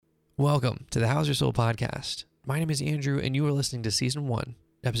Welcome to the How's Your Soul podcast. My name is Andrew, and you are listening to Season 1,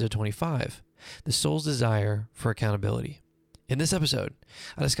 Episode 25, The Soul's Desire for Accountability. In this episode,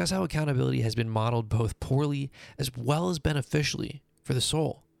 I discuss how accountability has been modeled both poorly as well as beneficially for the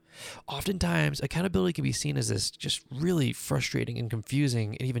soul. Oftentimes, accountability can be seen as this just really frustrating and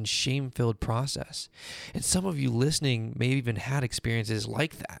confusing and even shame-filled process. And some of you listening may have even had experiences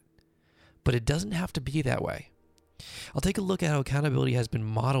like that. But it doesn't have to be that way. I'll take a look at how accountability has been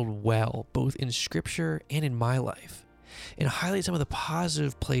modeled well, both in scripture and in my life, and highlight some of the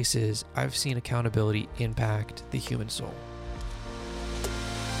positive places I've seen accountability impact the human soul.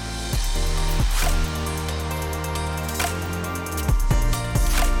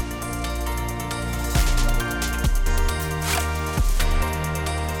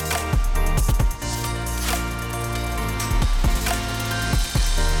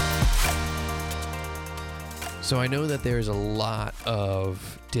 So I know that there's a lot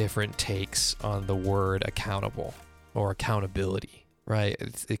of different takes on the word accountable or accountability, right?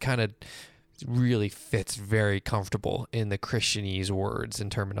 It kind of really fits very comfortable in the Christianese words and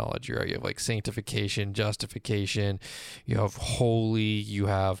terminology, right? You have like sanctification, justification, you have holy, you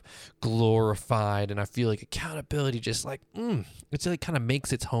have glorified, and I feel like accountability just like, it's like kind of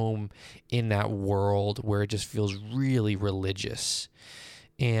makes its home in that world where it just feels really religious.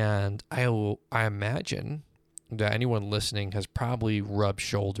 And I imagine that anyone listening has probably rubbed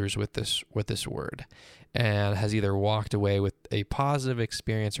shoulders with this word and has either walked away with a positive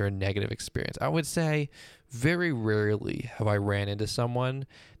experience or a negative experience. I would say very rarely have I ran into someone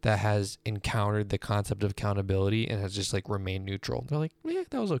that has encountered the concept of accountability and has just like remained neutral. They're like, yeah,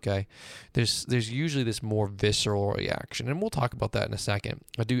 that was okay. There's usually this more visceral reaction, and we'll talk about that in a second.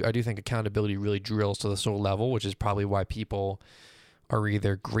 I do think accountability really drills to the soul level, which is probably why people are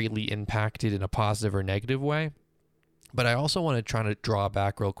either greatly impacted in a positive or negative way. But I also want to try to draw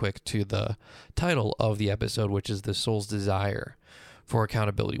back real quick to the title of the episode, which is The Soul's Desire for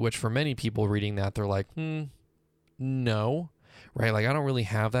Accountability, which for many people reading that, they're like, no, right? Like, I don't really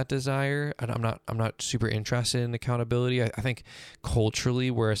have that desire. And I'm not super interested in accountability. I think culturally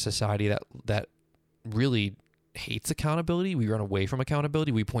we're a society that really hates accountability. We run away from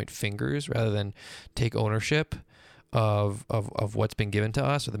accountability. We point fingers rather than take ownership of what's been given to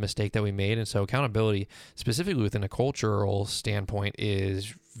us or the mistake that we made. And so accountability, specifically within a cultural standpoint,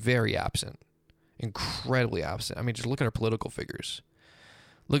 is very absent, incredibly absent. I mean, just look at our political figures.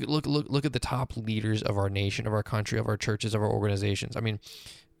 Look at the top leaders of our nation, of our country, of our churches, of our organizations. I mean,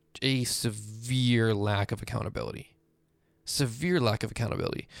 a severe lack of accountability. Severe lack of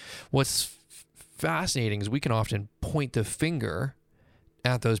accountability. What's fascinating is we can often point the finger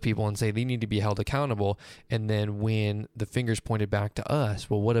at those people and say they need to be held accountable. And then when the finger's pointed back to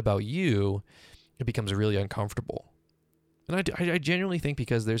us, well, what about you? It becomes really uncomfortable. And I genuinely think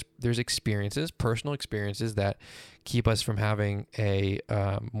because there's experiences, personal experiences that keep us from having a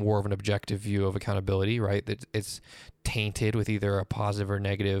more of an objective view of accountability, right? That it's tainted with either a positive or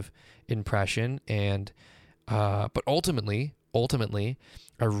negative impression. And, but ultimately,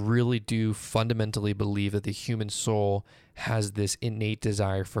 I really do fundamentally believe that the human soul has this innate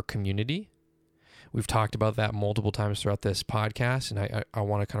desire for community. We've talked about that multiple times throughout this podcast, and I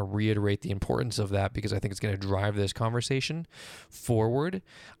want to kind of reiterate the importance of that because I think it's going to drive this conversation forward.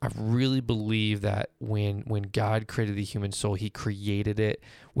 I really believe that when God created the human soul, he created it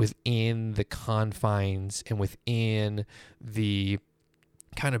within the confines and within the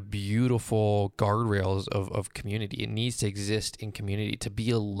kind of beautiful guardrails of community. It needs to exist in community. To be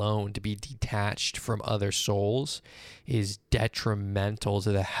alone, to be detached from other souls is detrimental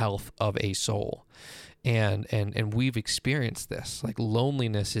to the health of a soul. And we've experienced this. Like,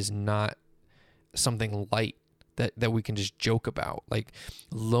 loneliness is not something light that we can just joke about. Like,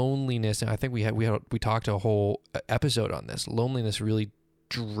 loneliness, and I think we talked a whole episode on this. Loneliness really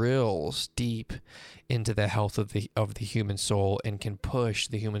drills deep into the health of the human soul and can push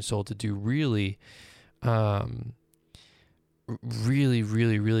the human soul to do really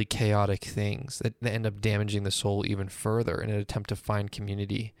chaotic things that end up damaging the soul even further in an attempt to find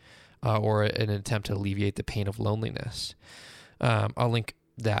community or an attempt to alleviate the pain of loneliness. I'll link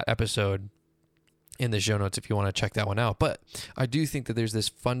that episode in the show notes if you want to check that one out. But I do think that there's this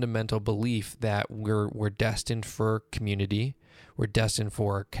fundamental belief that we're destined for community. We're destined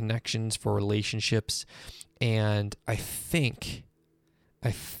for connections, for relationships. And I think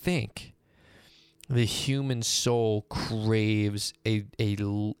the human soul craves a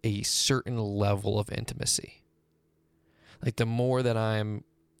certain level of intimacy. Like, the more that I'm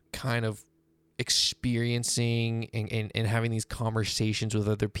kind of experiencing and having these conversations with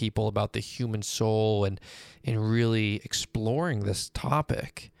other people about the human soul and really exploring this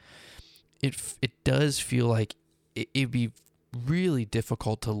topic, it does feel like it'd be really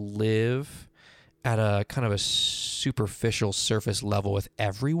difficult to live at a kind of a superficial surface level with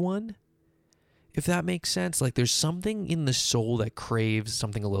everyone, if that makes sense. Like there's something in the soul that craves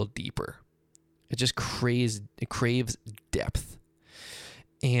something a little deeper. It craves depth.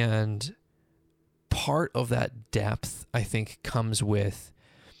 And part of that depth, I think, comes with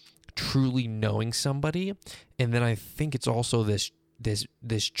truly knowing somebody. And then I think it's also this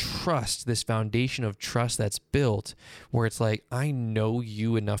trust, this foundation of trust that's built where it's like, I know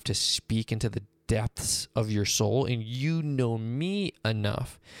you enough to speak into the depths of your soul, and you know me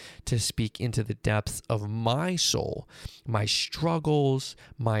enough to speak into the depths of my soul, my struggles,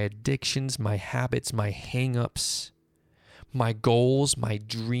 my addictions, my habits, my hang-ups, my goals, my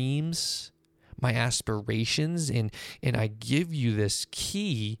dreams, my aspirations, and I give you this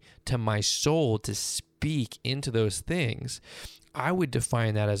key to my soul to speak into those things. I would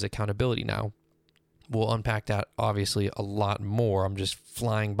define that as accountability. Now, we'll unpack that obviously a lot more. I'm just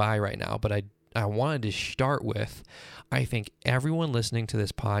flying by right now, but I wanted to start with, I think everyone listening to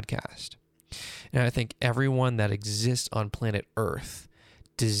this podcast, and I think everyone that exists on planet Earth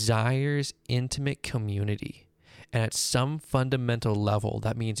desires intimate community. And at some fundamental level,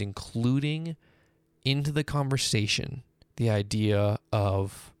 that means including into the conversation the idea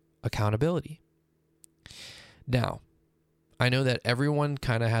of accountability. Now, I know that everyone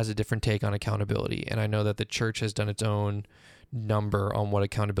kind of has a different take on accountability, and I know that the church has done its own number on what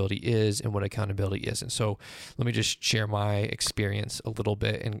accountability is and what accountability isn't. So let me just share my experience a little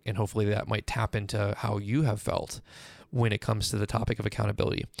bit, and hopefully that might tap into how you have felt when it comes to the topic of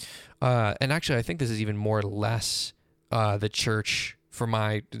accountability. And actually, I think this is even more or less the church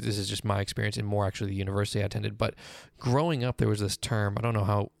this is just my experience, and more actually the university I attended. But growing up, there was this term, I don't know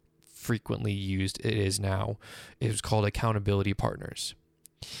how frequently used it is now. It was called accountability partners.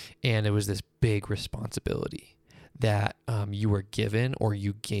 And it was this big responsibility that you were given or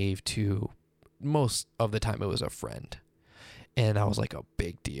you gave to, most of the time it was a friend. And that was like a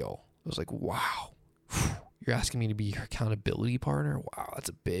big deal. It was like, wow, you're asking me to be your accountability partner? Wow, that's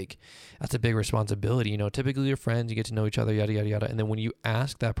a big responsibility. You know, typically you're friends, you get to know each other, yada, yada, yada. And then when you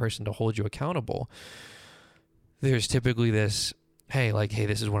ask that person to hold you accountable, there's typically this, hey,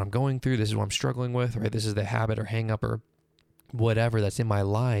 this is what I'm going through. This is what I'm struggling with, right? This is the habit or hang up or whatever that's in my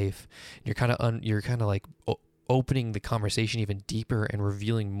life. You're kind of like opening the conversation even deeper and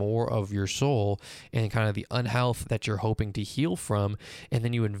revealing more of your soul and kind of the unhealth that you're hoping to heal from. And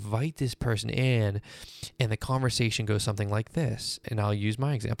then you invite this person in, and the conversation goes something like this. And I'll use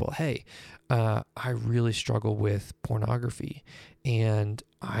my example. Hey, I really struggle with pornography, and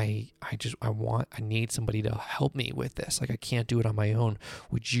I need somebody to help me with this. Like, I can't do it on my own.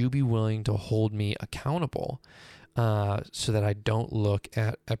 Would you be willing to hold me accountable so that I don't look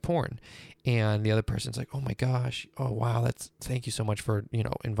at porn? And the other person's like, oh my gosh, oh wow, thank you so much for,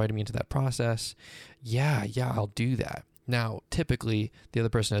 inviting me into that process. Yeah, I'll do that. Now, typically, the other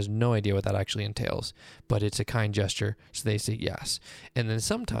person has no idea what that actually entails, but it's a kind gesture, so they say yes. And then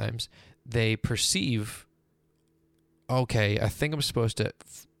sometimes they perceive, okay, I think I'm supposed to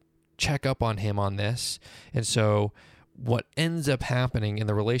check up on him on this. And so what ends up happening in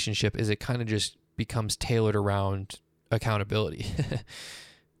the relationship is it kind of just becomes tailored around accountability.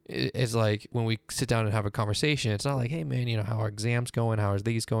 It's like when we sit down and have a conversation, it's not like, hey man, how are exams going? How are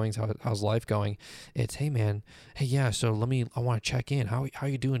these going? How's life going? It's, hey man, hey, yeah, so I want to check in. How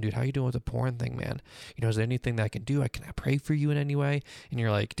you doing, dude? How you doing with the porn thing, man? Is there anything that I can do? Can I pray for you in any way? And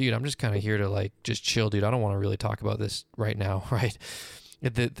you're like, dude, I'm just kind of here to just chill, dude. I don't want to really talk about this right now, right?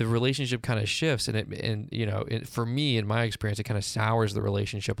 The relationship kind of shifts, and for me, in my experience, it kind of sours the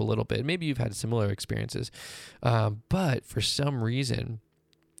relationship a little bit. Maybe you've had similar experiences, but for some reason,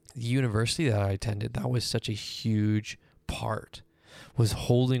 the university that I attended, that was such a huge part, was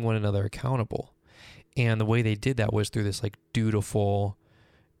holding one another accountable. And the way they did that was through this dutiful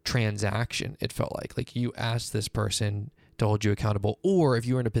transaction. It felt like you asked this person to hold you accountable, or if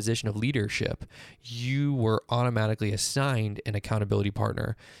you were in a position of leadership, you were automatically assigned an accountability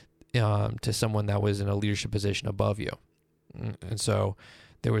partner to someone that was in a leadership position above you. And so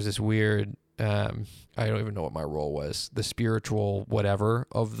there was this weird, I don't even know what my role was, the spiritual whatever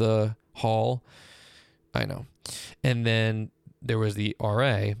of the hall. I know. And then there was the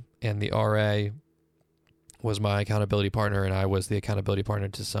RA, and the RA was my accountability partner, and I was the accountability partner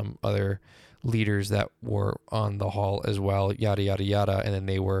to some other leaders that were on the hall as well, yada, yada, yada. And then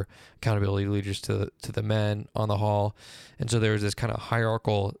they were accountability leaders to the men on the hall. And so there was this kind of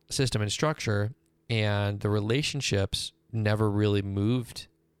hierarchical system and structure, and the relationships never really moved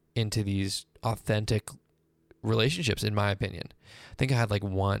into these authentic relationships, in my opinion. I think I had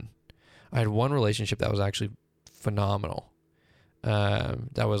one. I had one relationship that was actually phenomenal.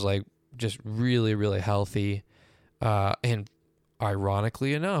 That was like just really, really healthy. And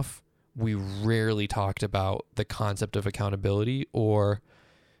ironically enough, we rarely talked about the concept of accountability or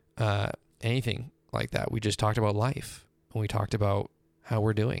anything like that. We just talked about life, and we talked about how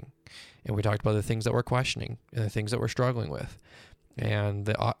we're doing, and we talked about the things that we're questioning and the things that we're struggling with, and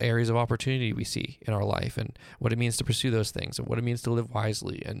the areas of opportunity we see in our life, and what it means to pursue those things, and what it means to live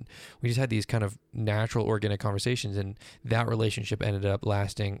wisely. And we just had these kind of natural, organic conversations, and that relationship ended up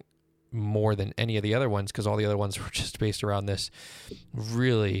lasting more than any of the other ones, because all the other ones were just based around this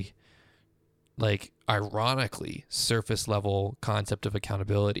really, like, ironically surface level concept of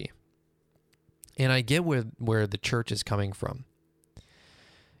accountability. And I get where the church is coming from.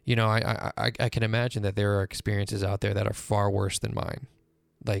 You know, I can imagine that there are experiences out there that are far worse than mine,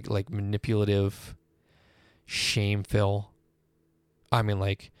 like manipulative, shameful. I mean,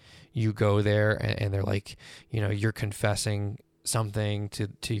 like, you go there and they're like, you know, you're confessing something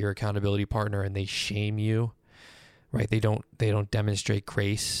to your accountability partner, and they shame you, right? They don't demonstrate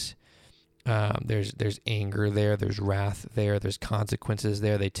grace. There's anger there, there's wrath there, there's consequences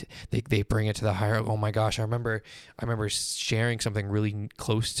there. They bring it to the higher. Oh my gosh, I remember sharing something really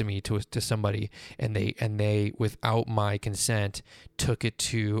close to me to somebody, and they without my consent took it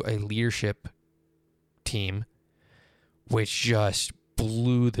to a leadership team, which just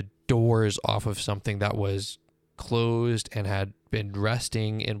blew the doors off of something that was closed and had been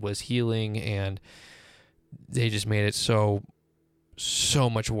resting and was healing, and they just made it so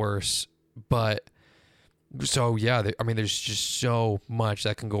much worse. But so yeah, I mean, there's just so much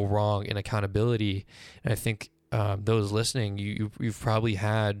that can go wrong in accountability, and I think those listening, you've probably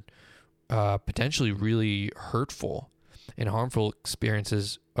had potentially really hurtful and harmful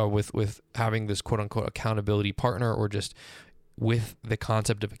experiences with having this quote unquote accountability partner, or just with the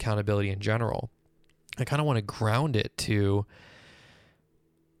concept of accountability in general. I kind of want to ground it to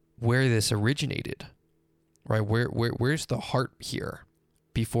where this originated, right? Where's the heart here?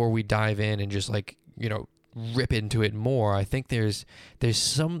 Before we dive in and just, like, you know, rip into it more, I think there's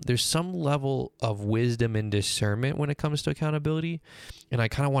some level of wisdom and discernment when it comes to accountability, and I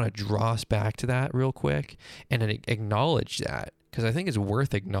kind of want to draw us back to that real quick and then acknowledge that, because I think it's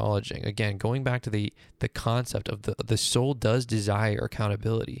worth acknowledging. Again, going back to the concept of the soul does desire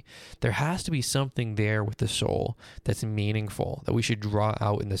accountability. There has to be something there with the soul that's meaningful that we should draw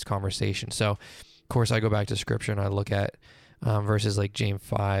out in this conversation. So, of course, I go back to scripture and I look at verses like James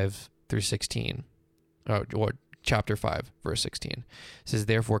 5-16, or chapter 5, verse 16. It says,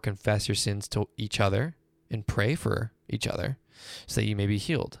 "Therefore confess your sins to each other and pray for each other so that you may be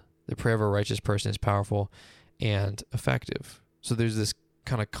healed. The prayer of a righteous person is powerful and effective." So there's this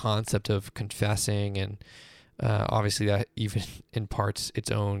kind of concept of confessing, and obviously that even imparts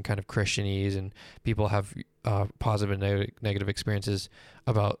its own kind of Christianese, and people have positive and negative experiences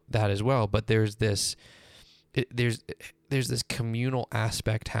about that as well. But there's this communal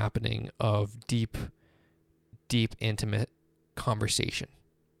aspect happening of deep, intimate conversation.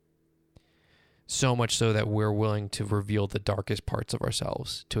 So much so that we're willing to reveal the darkest parts of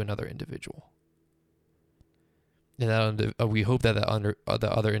ourselves to another individual. And that we hope that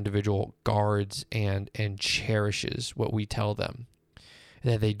the other individual guards and cherishes what we tell them,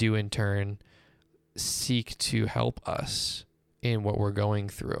 and that they do in turn seek to help us in what we're going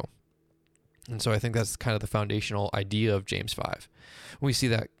through. And so I think that's kind of the foundational idea of James 5. We see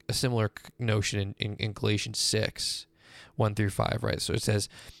that a similar notion in Galatians 6:1-5, right? So it says,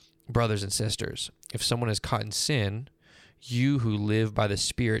 "Brothers and sisters, if someone is caught in sin, you who live by the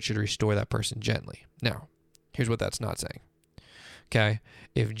Spirit should restore that person gently." Now, here's what that's not saying. Okay?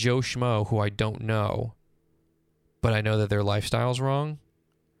 If Joe Schmo, who I don't know, but I know that their lifestyle's wrong,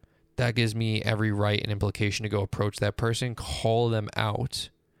 that gives me every right and implication to go approach that person, call them out,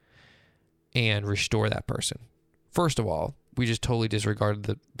 and restore that person. First of all, we just totally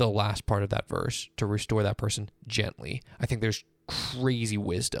disregarded the last part of that verse, to restore that person gently. I think there's crazy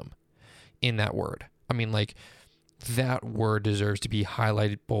wisdom in that word. I mean, like, that word deserves to be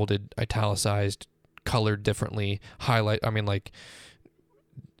highlighted, bolded, italicized, colored differently,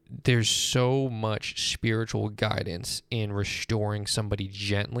 there's so much spiritual guidance in restoring somebody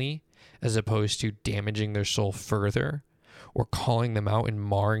gently, as opposed to damaging their soul further, or calling them out and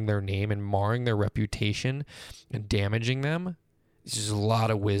marring their name and marring their reputation and damaging them. There's just a lot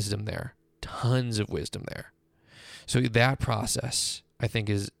of wisdom there, tons of wisdom there. So that process, I think,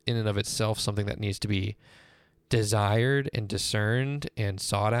 is in and of itself something that needs to be desired and discerned and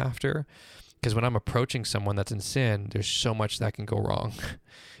sought after. Because when I'm approaching someone that's in sin, there's so much that can go wrong.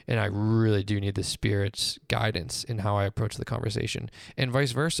 And I really do need the Spirit's guidance in how I approach the conversation. And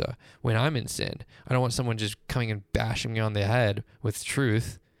vice versa. When I'm in sin, I don't want someone just coming and bashing me on the head with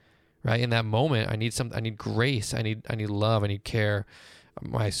truth, right? In that moment, I need grace. I need love. I need care.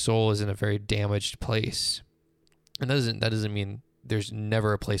 My soul is in a very damaged place. And that doesn't mean there's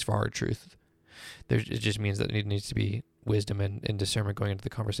never a place for hard truth. It just means that it needs to be wisdom and discernment going into the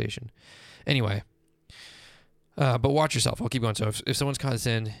conversation. Anyway, but watch yourself. I'll keep going. So if someone's caught in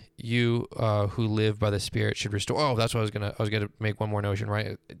sin, you who live by the Spirit should restore. Oh, that's what I was gonna make one more notion,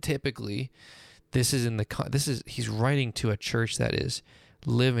 right? Typically, he's writing to a church that is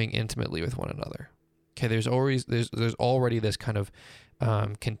living intimately with one another. Okay, there's already this kind of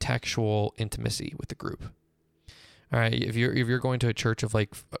contextual intimacy with the group. All right, if you're going to a church of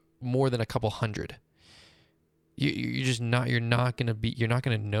like more than a couple hundred, you're not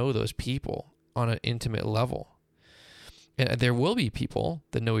gonna know those people on an intimate level. And there will be people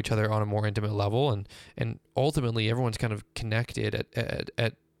that know each other on a more intimate level, and ultimately everyone's kind of connected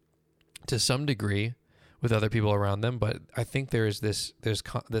at to some degree with other people around them. But I think there's this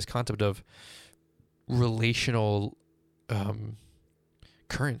concept of relational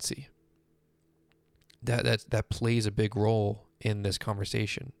currency that plays a big role in this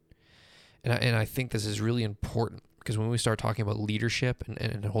conversation. And I think this is really important, because when we start talking about leadership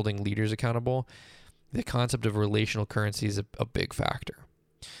and holding leaders accountable, the concept of relational currency is a big factor.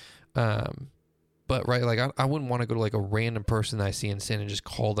 But right, like I wouldn't want to go to like a random person that I see in sin and just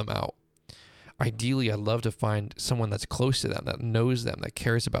call them out. Ideally, I'd love to find someone that's close to them, that knows them, that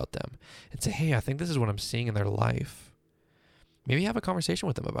cares about them, and say, hey, I think this is what I'm seeing in their life. Maybe have a conversation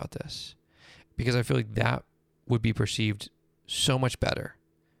with them about this, because I feel like that would be perceived so much better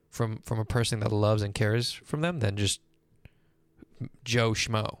from a person that loves and cares from them than just Joe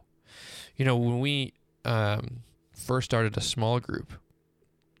Schmo. You know, when we first started a small group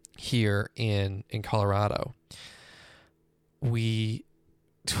here in Colorado, the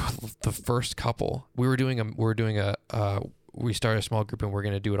first couple, we started a small group, and we're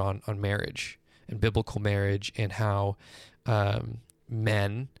going to do it on marriage and biblical marriage, and how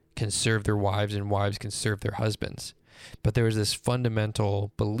men can serve their wives and wives can serve their husbands. But there was this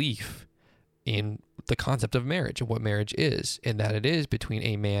fundamental belief in the concept of marriage and what marriage is, and that it is between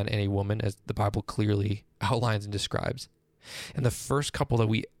a man and a woman, as the Bible clearly outlines and describes. And the first couple that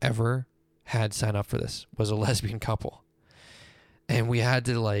we ever had sign up for this was a lesbian couple. And we had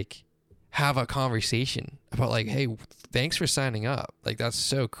to like have a conversation about like, hey, thanks for signing up. Like, that's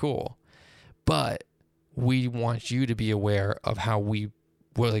so cool. But we want you to be aware of how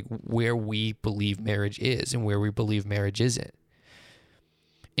where we believe marriage is and where we believe marriage isn't.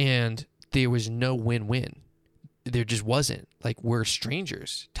 And there was no win-win. There just wasn't. Like, we're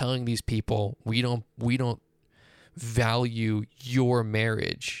strangers telling these people we don't value your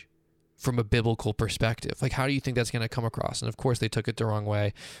marriage from a biblical perspective. Like, how do you think that's going to come across? And of course they took it the wrong way.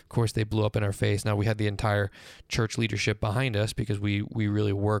 Of course they blew up in our face. Now we had the entire church leadership behind us, because we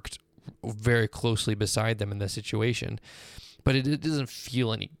really worked very closely beside them in this situation. But it doesn't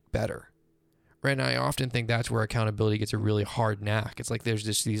feel any better, right? And I often think that's where accountability gets a really hard knack. It's like there's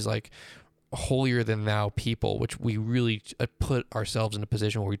just these like holier than thou people, which we really put ourselves in a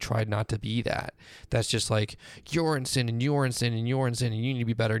position where we tried not to be that. That's just like, you're in sin, and you're in sin, and you're in sin, and you need to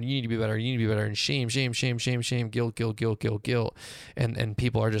be better, and you need to be better, and you need to be better, and shame, guilt. And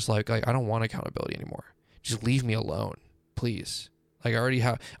people are just like, I don't want accountability anymore. Just leave me alone, please. Like,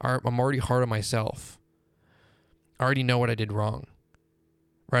 I'm already hard on myself. I already know what I did wrong,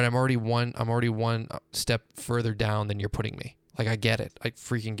 right? I'm already one step further down than you're putting me. Like, I get it. I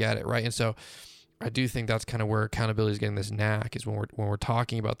freaking get it, right? And so I do think that's kind of where accountability is getting this knack, is when we're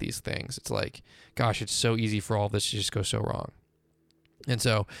talking about these things. It's like, gosh, it's so easy for all this to just go so wrong. And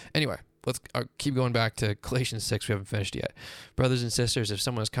so anyway, let's keep going back to Galatians 6. We haven't finished yet. Brothers and sisters, if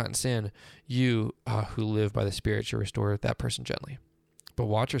someone is caught in sin, you who live by the Spirit should restore that person gently. But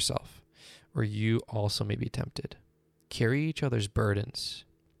watch yourself, or you also may be tempted. Carry each other's burdens.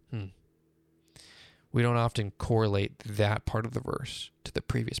 We don't often correlate that part of the verse to the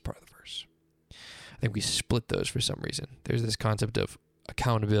previous part of the verse. I think we split those for some reason. There's this concept of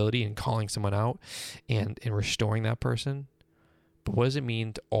accountability and calling someone out and restoring that person. But what does it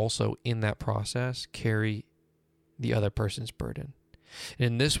mean to also, in that process, carry the other person's burden? And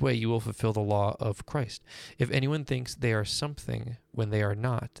in this way, you will fulfill the law of Christ. If anyone thinks they are something when they are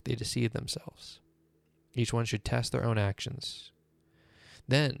not, they deceive themselves. Each one should test their own actions.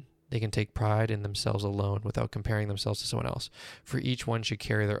 Then they can take pride in themselves alone without comparing themselves to someone else. For each one should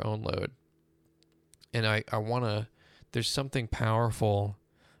carry their own load. And I want to, there's something powerful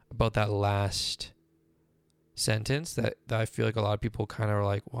about that last sentence that I feel like a lot of people kind of are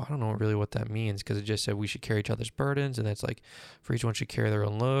like, well, I don't know really what that means, because it just said we should carry each other's burdens, and it's like for each one should carry their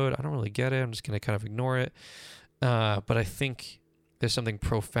own load. I don't really get it. I'm just going to kind of ignore it. But I think there's something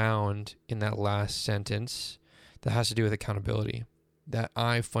profound in that last sentence that has to do with accountability that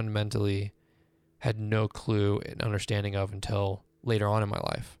I fundamentally had no clue and understanding of until later on in my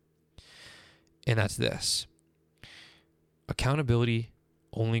life. And that's this. Accountability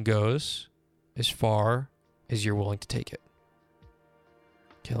only goes as far as you're willing to take it.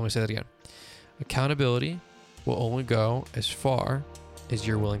 Okay, let me say that again. Accountability will only go as far as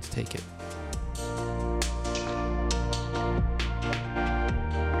you're willing to take it.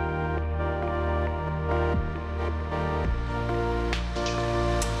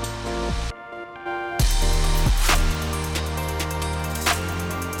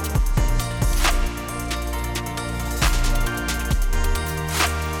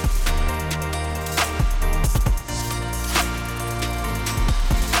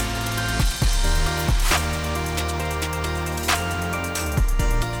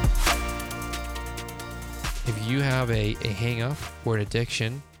 If you have a hang up or an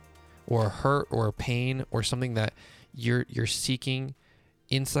addiction or a hurt or a pain or something that you're seeking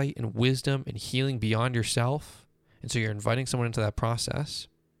insight and wisdom and healing beyond yourself, and so you're inviting someone into that process,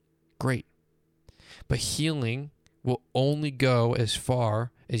 great. But healing will only go as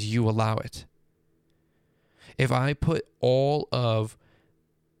far as you allow it. If I put all of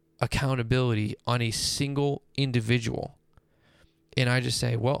accountability on a single individual and I just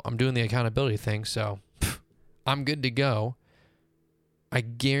say, well, I'm doing the accountability thing, so I'm good to go, I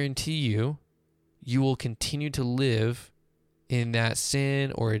guarantee you will continue to live in that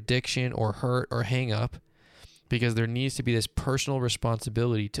sin or addiction or hurt or hang up, because there needs to be this personal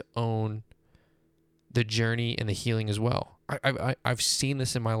responsibility to own the journey and the healing as well. I've seen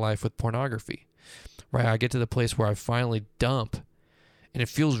this in my life with pornography, right? I get to the place where I finally dump, and it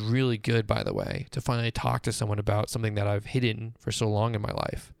feels really good, by the way, to finally talk to someone about something that I've hidden for so long in my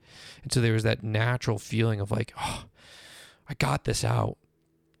life. And so there was that natural feeling of like, oh, I got this out,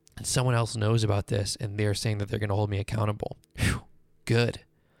 and someone else knows about this, and they're saying that they're going to hold me accountable. Whew, good.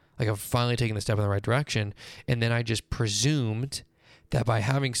 Like I've finally taken the step in the right direction. And then I just presumed that by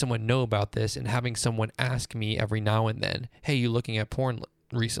having someone know about this and having someone ask me every now and then, hey, you looking at porn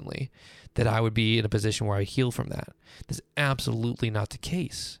recently, that I would be in a position where I heal from that. That's absolutely not the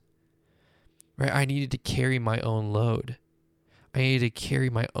case, right? I needed to carry my own load. I needed to carry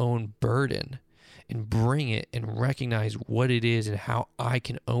my own burden and bring it and recognize what it is and how I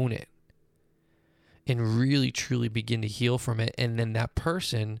can own it and really truly begin to heal from it. And then that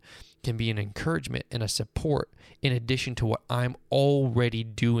person can be an encouragement and a support in addition to what I'm already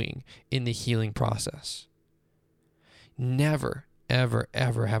doing in the healing process. Never, ever,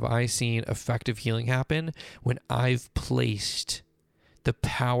 ever have I seen effective healing happen when I've placed the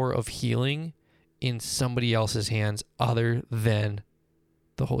power of healing in somebody else's hands other than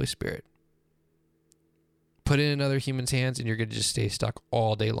the Holy Spirit. Put it in another human's hands and you're going to just stay stuck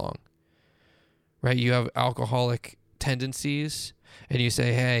all day long, right? You have alcoholic tendencies and you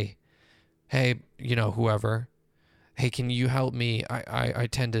say, hey, whoever, hey, can you help me? I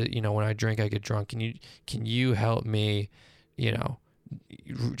tend to, when I drink, I get drunk. Can you help me,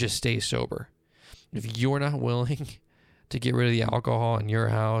 just stay sober? If you're not willing to get rid of the alcohol in your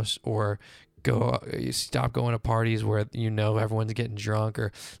house, or stop going to parties where everyone's getting drunk,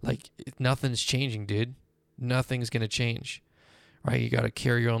 or like nothing's changing, dude. Nothing's going to change, right? You got to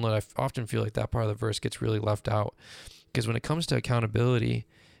carry your own load. I often feel like that part of the verse gets really left out, because when it comes to accountability,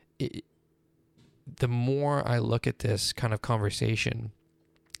 the more I look at this kind of conversation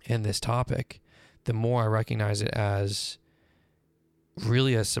and this topic, the more I recognize it as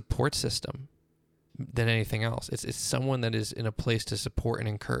really a support system than anything else. It's someone that is in a place to support and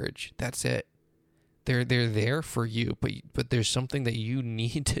encourage. That's it. They're there for you, but there's something that you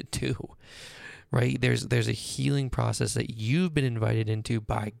need to do, right? There's a healing process that you've been invited into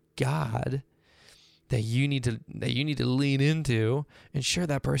by God that you need to lean into, and sure,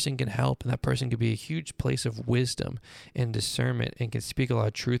 that person can help, and that person can be a huge place of wisdom and discernment and can speak a lot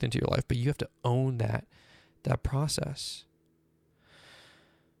of truth into your life, but you have to own that process.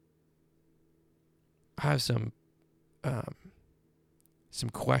 I have some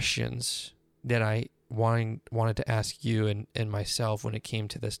questions that I wanted to ask you and myself when it came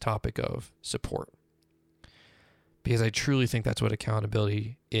to this topic of support, because I truly think that's what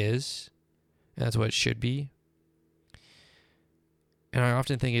accountability is, and that's what it should be. And I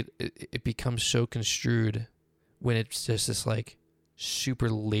often think it becomes so construed when it's just this like super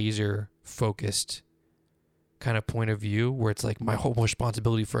laser focused kind of point of view, where it's like my whole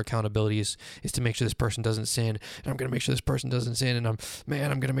responsibility for accountability is to make sure this person doesn't sin, and I'm going to make sure this person doesn't sin, and I'm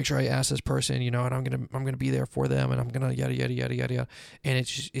going to make sure I ask this person, and I'm going to be there for them, and I'm going to yada yada yada yada yada, and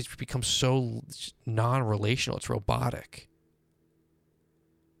it's become so non-relational, it's robotic.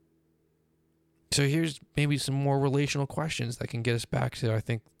 So here's maybe some more relational questions that can get us back to, I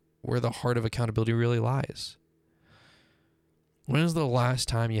think, where the heart of accountability really lies. When was the last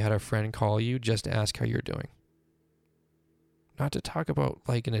time you had a friend call you just to ask how you're doing? Not to talk about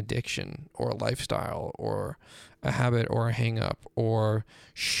like an addiction or a lifestyle or a habit or a hang up or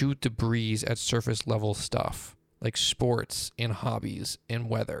shoot the breeze at surface level stuff like sports and hobbies and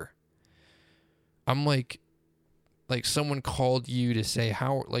weather. I'm like someone called you to say,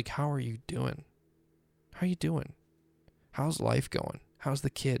 how are you doing? How are you doing? How's life going? How's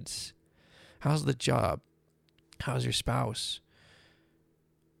the kids? How's the job? How's your spouse?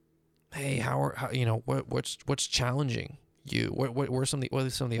 Hey, what's challenging you? What are some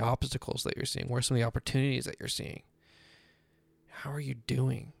of the obstacles that you're seeing? What are some of the opportunities that you're seeing? How are you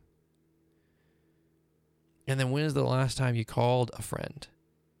doing? And then when is the last time you called a friend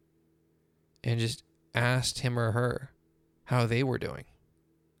and just asked him or her how they were doing?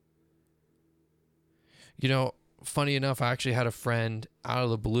 Funny enough, I actually had a friend out of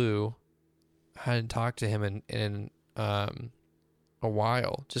the blue. I hadn't talked to him in a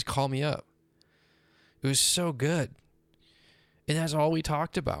while. Just call me up. It was so good. And that's all we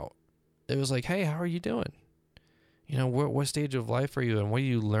talked about. It was like, hey, how are you doing? What stage of life are you in? What are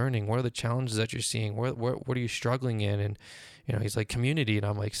you learning? What are the challenges that you're seeing? What are you struggling in? And, he's like, community. And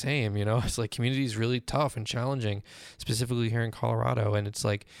I'm like, same, it's like community is really tough and challenging, specifically here in Colorado. And it's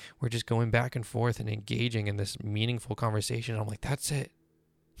like, we're just going back and forth and engaging in this meaningful conversation. I'm like, that's it.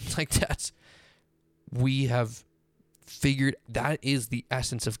 It's like, we have figured that is the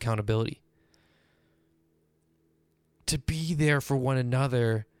essence of accountability. To be there for one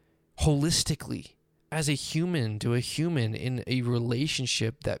another holistically, as a human to a human, in a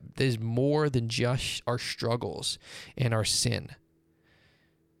relationship that is more than just our struggles and our sin.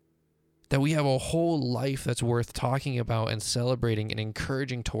 That we have a whole life that's worth talking about and celebrating and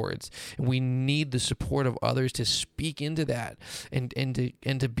encouraging towards. And we need the support of others to speak into that and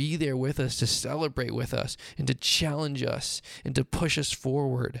to be there with us, to celebrate with us, and to challenge us and to push us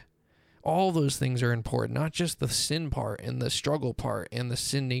forward. All those things are important, not just the sin part and the struggle part and the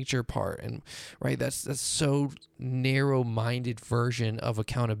sin nature part. And right, that's so narrow-minded version of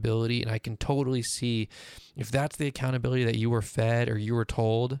accountability. And I can totally see if that's the accountability that you were fed or you were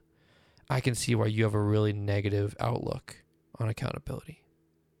told, I can see why you have a really negative outlook on accountability.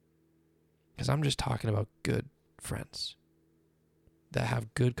 Because I'm just talking about good friends that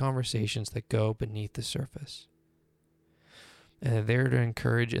have good conversations that go beneath the surface. And they're there to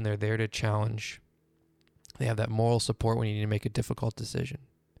encourage and they're there to challenge. They have that moral support when you need to make a difficult decision.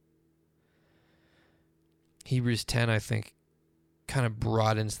 Hebrews 10, I think, kind of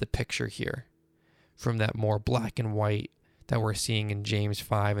broadens the picture here from that more black and white that we're seeing in James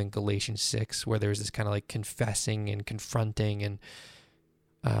 5 and Galatians 6, where there's this kind of like confessing and confronting and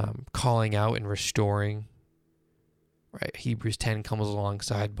calling out and restoring. Right, Hebrews 10 comes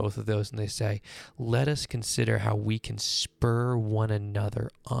alongside both of those, and they say, let us consider how we can spur one another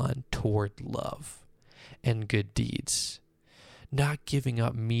on toward love and good deeds, not giving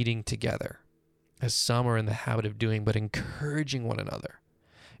up meeting together, as some are in the habit of doing, but encouraging one another.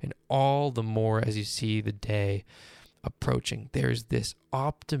 And all the more as you see the day approaching, there's this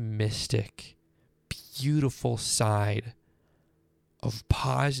optimistic, beautiful side of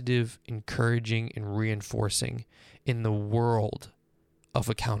positive, encouraging, and reinforcing in the world of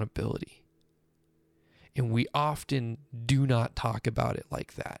accountability. And we often do not talk about it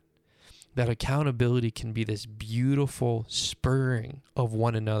like that. That accountability can be this beautiful spurring of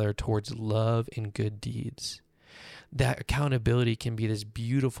one another towards love and good deeds. That accountability can be this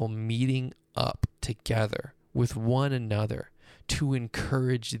beautiful meeting up together with one another to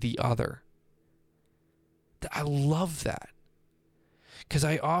encourage the other. I love that. Because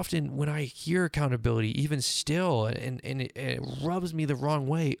I often, when I hear accountability, even still, and it rubs me the wrong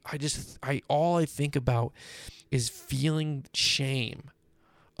way, all I think about is feeling shame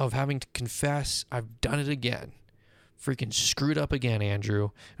of having to confess, I've done it again. Freaking screwed up again, Andrew.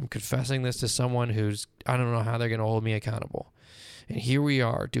 I'm confessing this to someone who's, I don't know how they're going to hold me accountable. And here we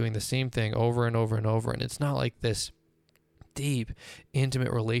are doing the same thing over and over and over. And it's not like this deep,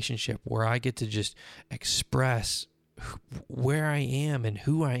 intimate relationship where I get to just express where I am and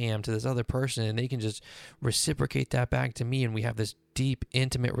who I am to this other person, and they can just reciprocate that back to me, and we have this deep,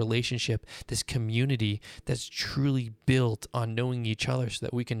 intimate relationship, this community that's truly built on knowing each other so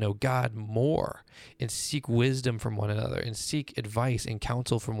that we can know God more and seek wisdom from one another and seek advice and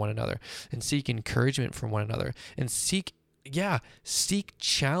counsel from one another and seek encouragement from one another and seek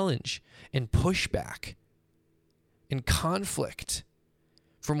challenge and pushback and conflict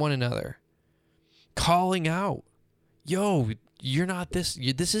from one another. Calling out, yo, you're not this,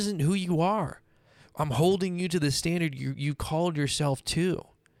 this isn't who you are. I'm holding you to the standard you called yourself to.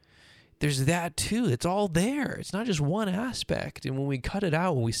 There's that too. It's all there. It's not just one aspect. And when we cut it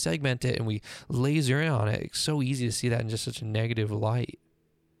out, when we segment it and we laser in on it, it's so easy to see that in just such a negative light.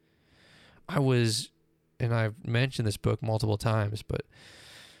 And I've mentioned this book multiple times, but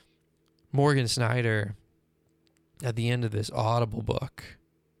Morgan Snyder, at the end of this Audible book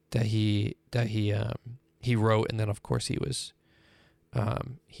that he wrote, and then of course he was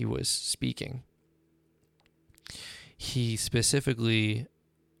speaking. He specifically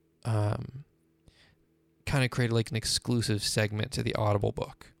kind of created like an exclusive segment to the Audible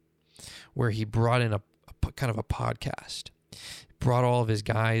book where he brought in a kind of a podcast, brought all of his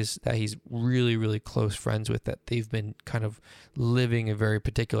guys that he's really, really close friends with, that they've been kind of living a very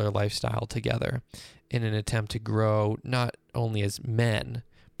particular lifestyle together in an attempt to grow not only as men,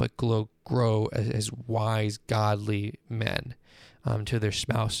 but grow as wise, godly men. To their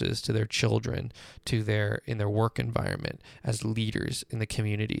spouses, to their children, in their work environment, as leaders in the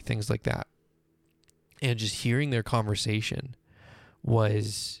community, things like that. And just hearing their conversation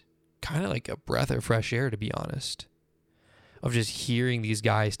was kind of like a breath of fresh air, to be honest. Of just hearing these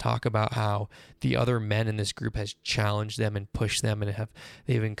guys talk about how the other men in this group has challenged them and pushed them, and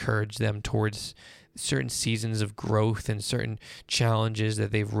they've encouraged them towards certain seasons of growth and certain challenges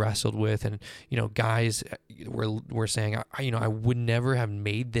that they've wrestled with. And, guys were saying, I would never have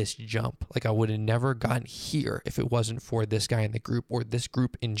made this jump. Like, I would have never gotten here if it wasn't for this guy in the group or this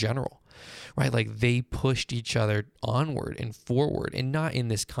group in general, right? Like, they pushed each other onward and forward, and not in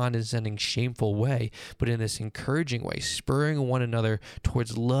this condescending, shameful way, but in this encouraging way, spurring one another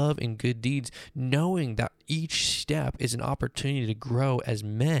towards love and good deeds, knowing that each step is an opportunity to grow as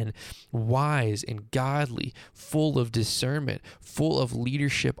men, wise and godly, full of discernment, full of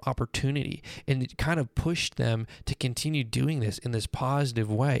leadership opportunity. And it kind of pushed them to continue doing this in this positive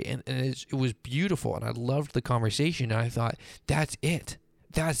way. And it was beautiful. And I loved the conversation. And I thought, that's it.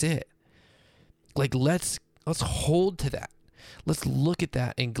 That's it. Like, let's hold to that. Let's look at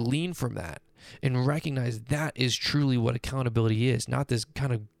that and glean from that and recognize that is truly what accountability is, not this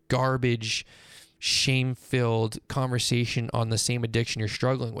kind of garbage, shame-filled conversation on the same addiction you're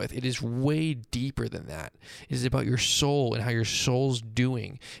struggling with. It is way deeper than that. It is about your soul and how your soul's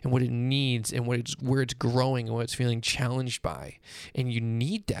doing and what it needs and where it's growing and what it's feeling challenged by. And you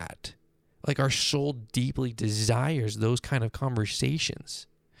need that. Like, our soul deeply desires those kind of conversations.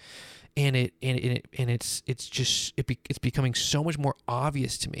 And it's becoming so much more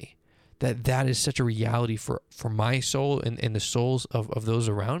obvious to me that is such a reality for my soul and the souls of those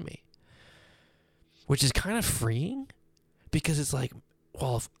around me. Which is kind of freeing, because it's like,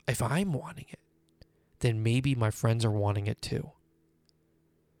 well, if I'm wanting it, then maybe my friends are wanting it too.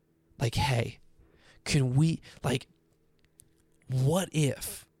 Like, hey, can we, like, what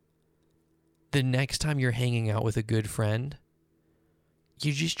if the next time you're hanging out with a good friend,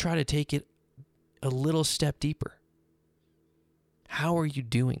 you just try to take it a little step deeper? How are you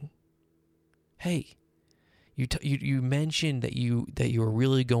doing? Hey, you mentioned that you were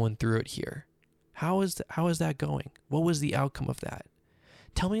really going through it here. How is that going? What was the outcome of that?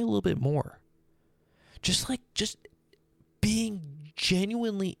 Tell me a little bit more. Just being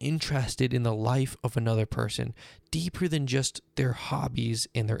genuinely interested in the life of another person, deeper than just their hobbies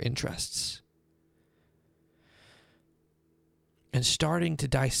and their interests. And starting to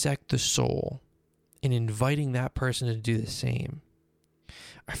dissect the soul and inviting that person to do the same,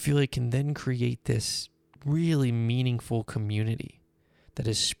 I feel it can then create this really meaningful community that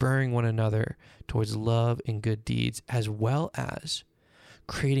is spurring one another towards love and good deeds, as well as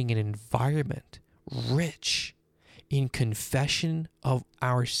creating an environment rich in confession of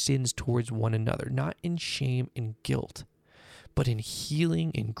our sins towards one another, not in shame and guilt, but in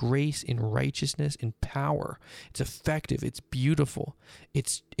healing and grace and righteousness and power. It's effective. It's beautiful. We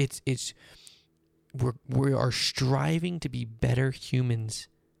are striving to be better humans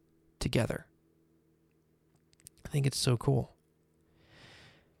together. I think it's so cool.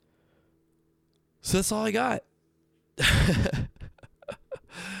 So that's all I got. I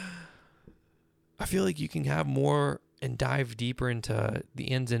feel like you can have more and dive deeper into the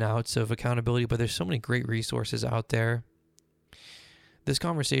ins and outs of accountability, but there's so many great resources out there. This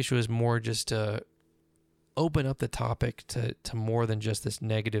conversation was more just to open up the topic to more than just this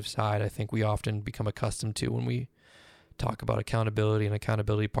negative side I think we often become accustomed to when we talk about accountability and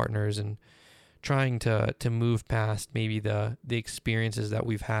accountability partners, and trying to move past maybe the experiences that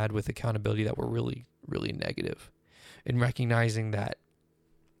we've had with accountability that were really, really negative, and recognizing that,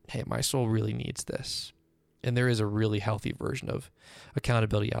 hey, my soul really needs this. And there is a really healthy version of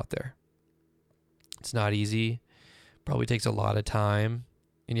accountability out there. It's not easy, probably takes a lot of time,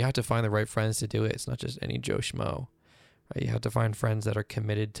 and you have to find the right friends to do it. It's not just any Joe Schmo, right? You have to find friends that are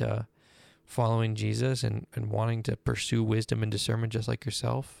committed to following Jesus and wanting to pursue wisdom and discernment just like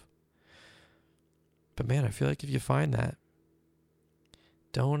yourself. But man, I feel like if you find that,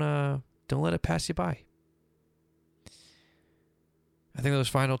 don't let it pass you by. I think those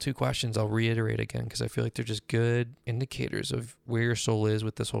final two questions I'll reiterate again, because I feel like they're just good indicators of where your soul is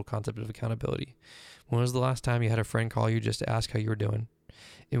with this whole concept of accountability. When was the last time you had a friend call you just to ask how you were doing?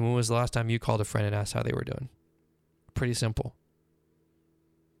 And when was the last time you called a friend and asked how they were doing? Pretty simple.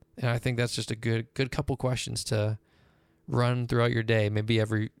 And I think that's just a good couple questions to run throughout your day. Maybe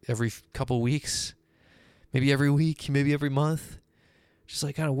every couple weeks, maybe every week, maybe every month. Just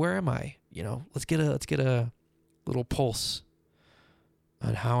like, kind of, where am I? Let's get a little pulse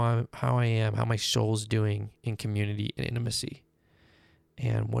on how I am, how my soul's doing in community and intimacy,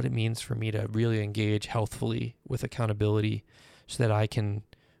 and what it means for me to really engage healthfully with accountability so that I can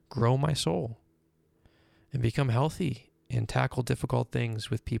grow my soul and become healthy and tackle difficult things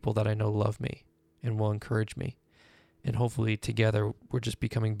with people that I know love me and will encourage me. And hopefully together we're just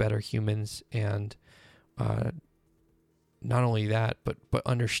becoming better humans, and not only that, but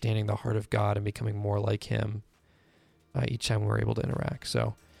understanding the heart of God and becoming more like Him each time we're able to interact.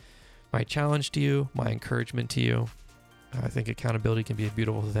 So my challenge to you, my encouragement to you, I think accountability can be a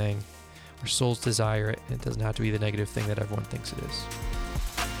beautiful thing. Our souls desire it, and it doesn't have to be the negative thing that everyone thinks it is.